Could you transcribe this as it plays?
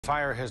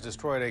Fire has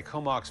destroyed a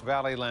Comox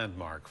Valley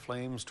landmark.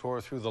 Flames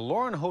tore through the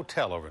Lorne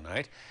Hotel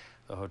overnight.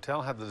 The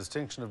hotel had the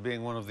distinction of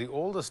being one of the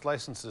oldest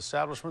licensed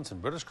establishments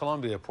in British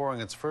Columbia, pouring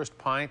its first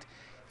pint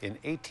in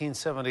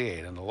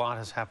 1878, and a lot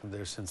has happened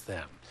there since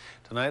then.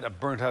 Tonight, a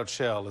burnt-out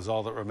shell is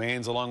all that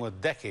remains, along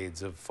with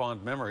decades of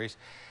fond memories.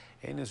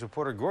 A-News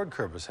reporter Gord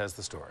Kurbis has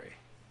the story.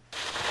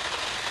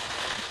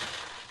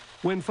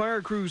 When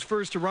fire crews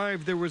first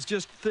arrived, there was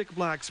just thick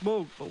black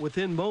smoke, but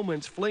within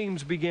moments,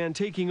 flames began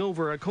taking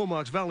over a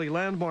Comox Valley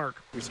landmark.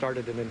 We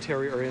started an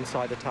interior or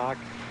inside attack,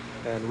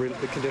 and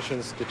the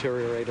conditions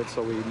deteriorated,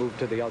 so we moved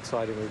to the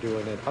outside and we're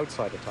doing an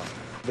outside attack.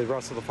 The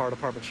rest of the fire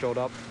department showed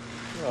up,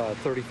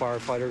 30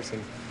 firefighters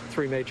and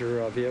 3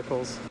 major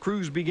vehicles.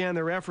 Crews began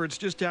their efforts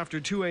just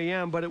after 2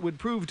 a.m., but it would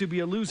prove to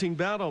be a losing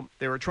battle.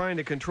 They were trying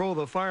to control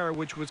the fire,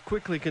 which was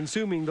quickly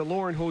consuming the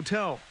Lorne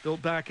Hotel,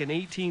 built back in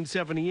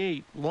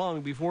 1878,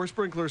 long before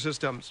sprinkler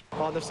systems.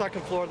 On the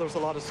second floor, there was a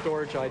lot of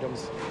storage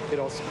items,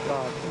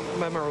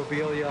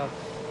 memorabilia,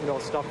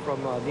 stuff from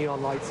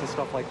neon lights and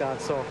stuff like that.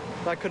 So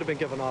that could have been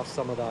giving off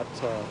some of that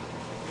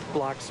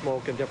black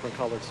smoke and different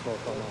colored smoke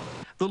on that.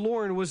 The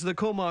Lorne was the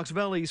Comox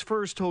Valley's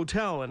first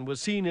hotel and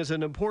was seen as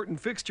an important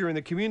fixture in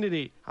the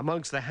community.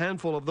 Amongst the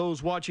handful of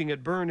those watching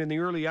it burn in the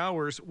early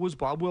hours was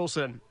Bob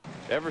Wilson.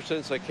 Ever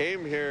since I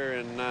came here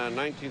in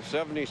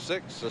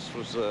 1976, this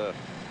was the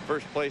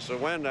first place I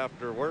went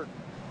after work.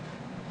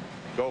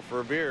 Go for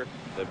a beer.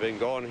 I've been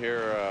going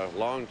here a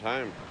long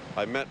time.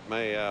 I met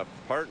my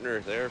partner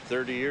there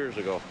 30 years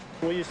ago.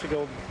 We used to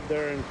go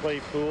there and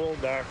play pool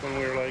back when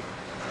we were like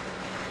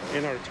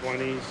in our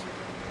 20s.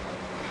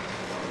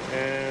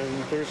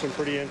 And there's some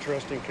pretty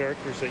interesting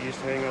characters that used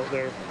to hang out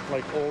there,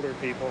 like older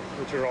people,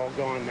 which are all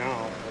gone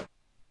now.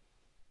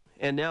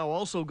 And now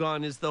also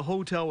gone is the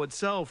hotel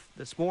itself.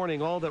 This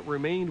morning, all that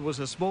remained was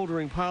a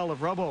smoldering pile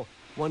of rubble.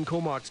 One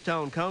Comox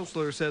town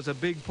councillor says a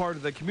big part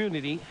of the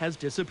community has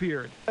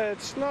disappeared.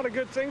 It's not a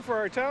good thing for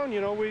our town,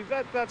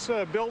 that's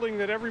a building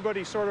that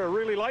everybody sort of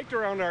really liked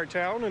around our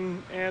town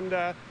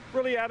and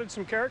really added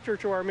some character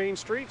to our main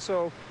street,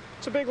 so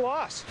it's a big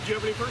loss. Do you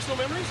have any personal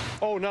memories?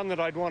 Oh, none that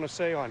I'd want to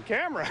say on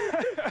camera.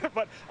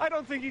 But I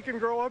don't think you can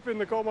grow up in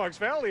the Comox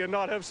Valley and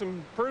not have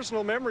some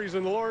personal memories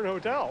in the Lorne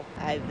Hotel.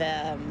 I've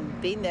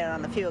been there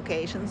on a few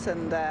occasions,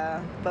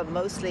 but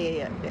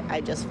mostly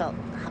I just felt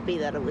happy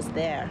that it was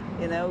there.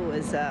 It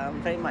was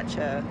very much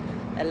a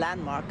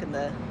landmark in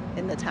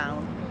the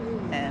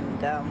town,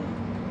 and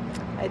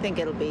I think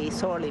it'll be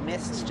sorely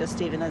missed,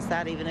 just even as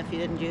that, even if you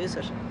didn't use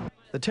it.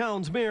 The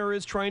town's mayor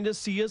is trying to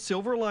see a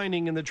silver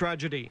lining in the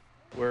tragedy.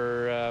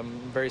 We're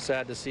very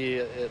sad to see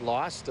it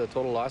lost, a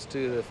total loss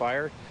to the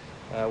fire.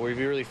 We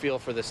really feel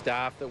for the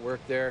staff that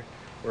worked there.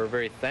 We're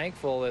very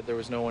thankful that there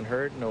was no one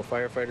hurt, no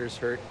firefighters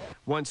hurt.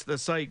 Once the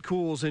site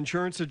cools,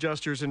 insurance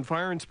adjusters and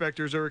fire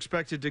inspectors are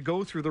expected to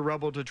go through the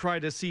rubble to try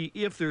to see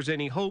if there's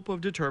any hope of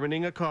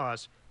determining a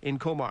cause. In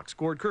Comox,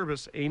 Gord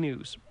Kurbis,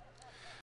 A-News.